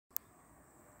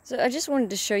So I just wanted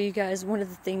to show you guys one of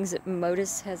the things that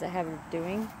Motice has a habit of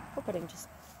doing. Hope I didn't just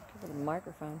cover the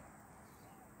microphone.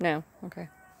 No, okay.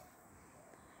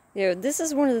 Yeah, this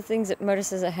is one of the things that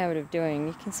Motice has a habit of doing.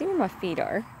 You can see where my feet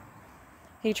are.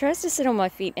 He tries to sit on my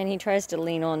feet and he tries to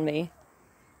lean on me.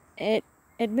 It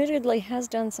admittedly has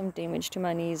done some damage to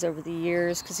my knees over the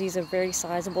years because he's a very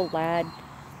sizable lad.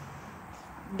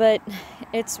 But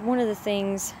it's one of the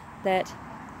things that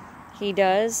he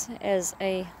does as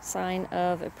a sign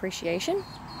of appreciation.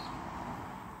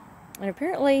 And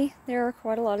apparently there are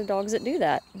quite a lot of dogs that do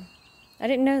that. I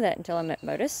didn't know that until I met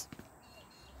Motice.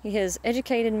 He has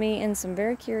educated me in some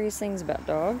very curious things about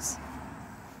dogs.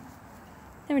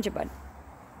 Haven't you, bud?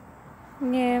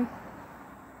 Yeah.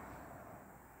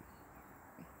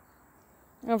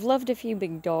 I've loved a few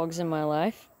big dogs in my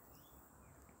life.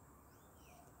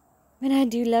 And I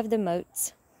do love the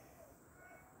Motes.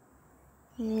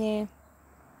 Yeah.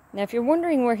 Now, if you're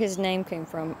wondering where his name came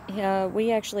from,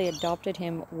 we actually adopted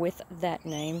him with that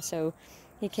name. So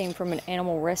he came from an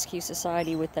animal rescue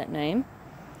society with that name.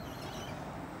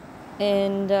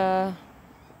 And,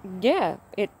 yeah,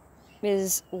 it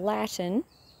is Latin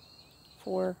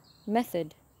for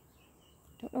method.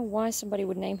 Don't know why somebody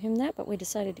would name him that, but we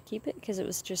decided to keep it because it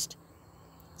was just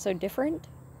so different.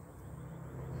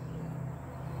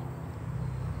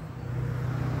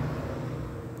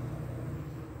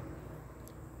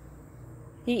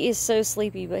 He is so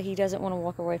sleepy, but he doesn't want to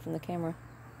walk away from the camera.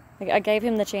 I gave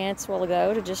him the chance a while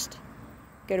ago to just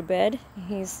go to bed.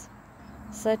 He's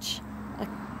such a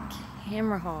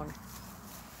camera hog.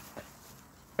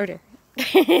 Oh dear.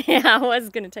 I was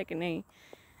going to take a knee.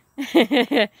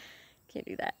 Can't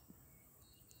do that.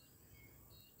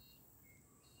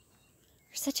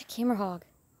 You're such a camera hog.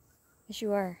 Yes,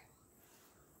 you are.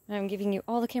 I'm giving you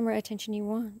all the camera attention you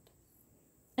want.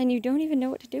 And you don't even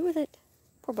know what to do with it.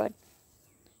 Poor bud.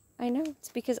 I know. It's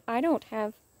because I don't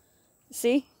have...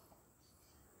 See?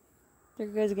 There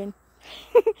it goes again.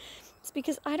 It's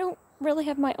because I don't really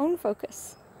have my own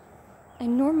focus.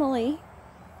 And normally,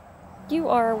 you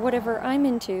are whatever I'm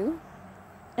into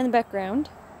in the background,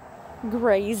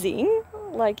 grazing,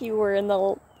 like you were in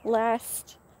the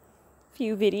last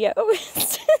few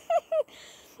videos.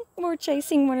 We're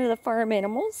chasing one of the farm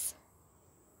animals.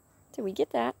 So we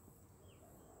get that.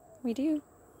 We do.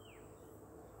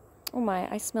 Oh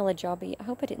my, I smell a jobby. I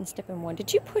hope I didn't step in one.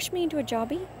 Did you push me into a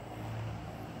jobby?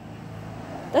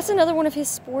 That's another one of his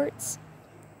sports.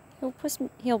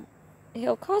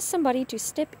 He'll cause somebody to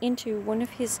step into one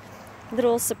of his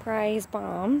little surprise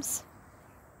bombs.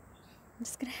 I'm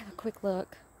just gonna have a quick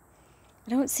look. I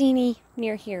don't see any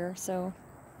near here, so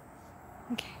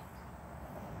okay.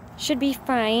 Should be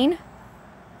fine.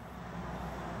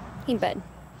 Hey, bud.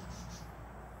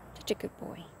 Such a good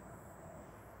boy.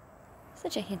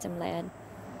 Such a handsome lad.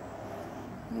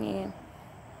 Yeah.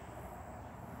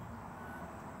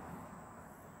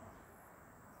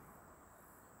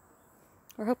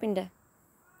 We're hoping to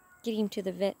get him to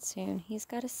the vet soon. He's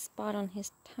got a spot on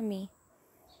his tummy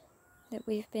that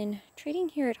we've been treating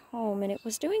here at home, and it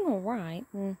was doing all right,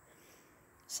 and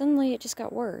suddenly it just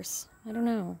got worse. I don't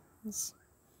know. It's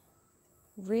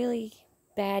really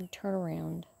bad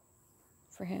turnaround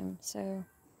for him, so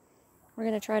we're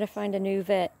going to try to find a new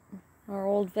vet. Our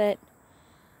old vet,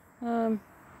 I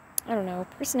don't know,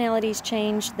 personalities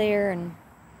changed there, and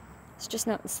it's just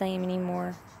not the same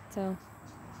anymore, so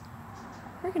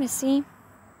we're going to see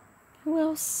who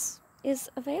else is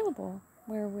available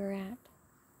where we're at.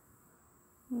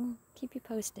 We'll keep you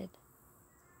posted.